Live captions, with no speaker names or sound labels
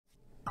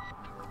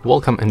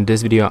Welcome. In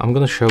this video I'm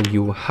gonna show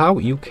you how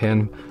you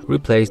can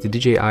replace the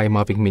DJI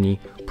Mavic Mini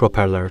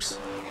propellers.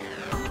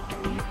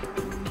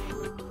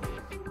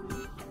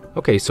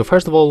 Okay, so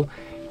first of all,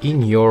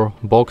 in your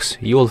box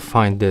you will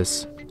find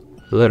this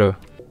little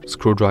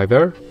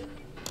screwdriver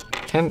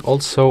and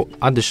also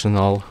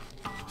additional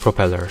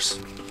propellers.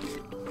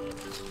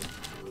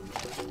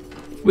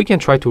 We can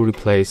try to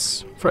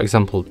replace, for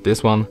example,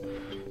 this one.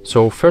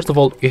 So first of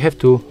all, you have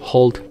to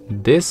hold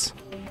this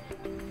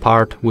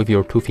part with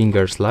your two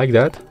fingers like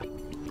that,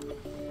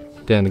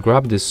 then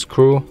grab this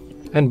screw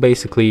and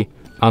basically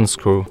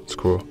unscrew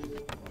screw.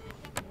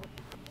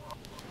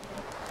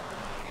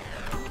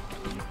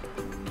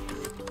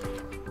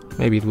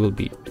 Maybe it will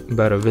be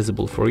better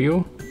visible for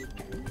you.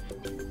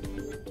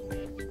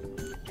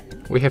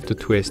 We have to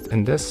twist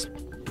in this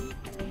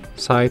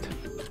side,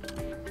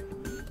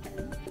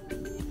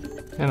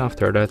 and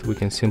after that we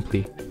can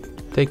simply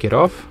take it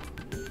off.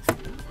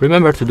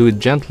 Remember to do it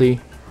gently.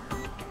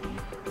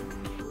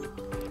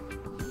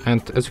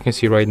 And as you can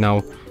see right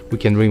now, we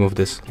can remove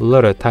this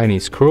little tiny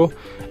screw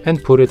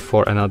and put it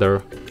for another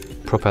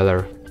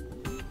propeller.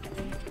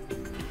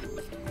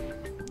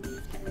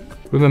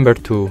 Remember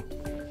to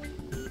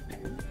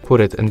put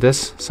it in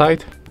this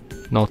side,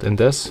 not in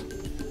this.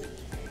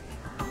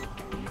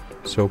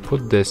 So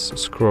put this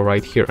screw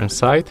right here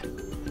inside,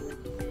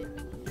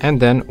 and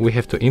then we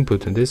have to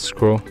input this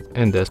screw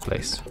in this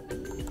place,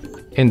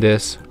 in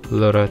this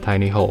little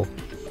tiny hole.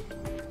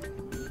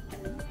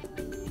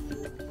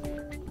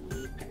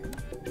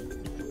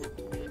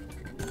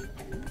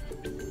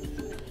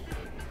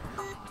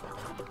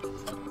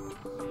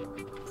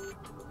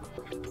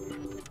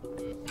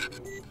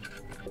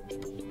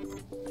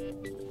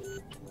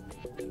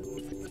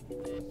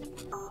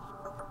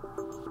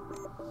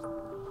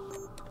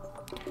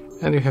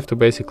 And you have to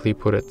basically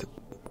put it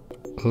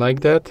like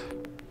that,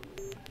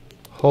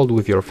 hold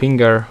with your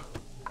finger,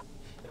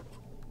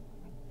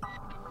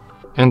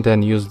 and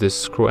then use this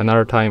screw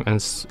another time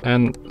and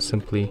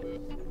simply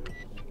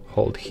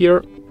hold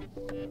here.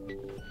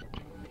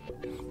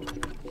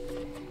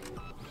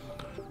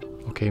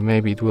 Okay,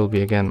 maybe it will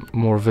be again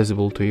more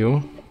visible to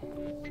you.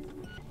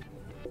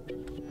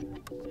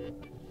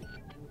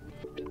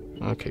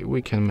 Okay,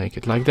 we can make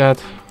it like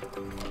that.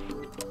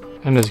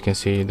 And as you can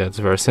see, that's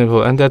very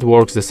simple, and that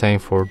works the same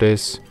for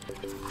this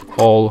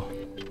all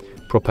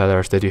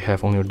propellers that you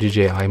have on your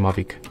DJI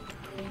Mavic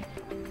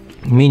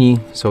Mini.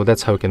 So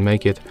that's how you can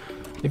make it.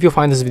 If you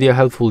find this video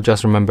helpful,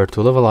 just remember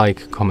to leave a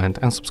like, comment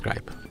and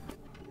subscribe.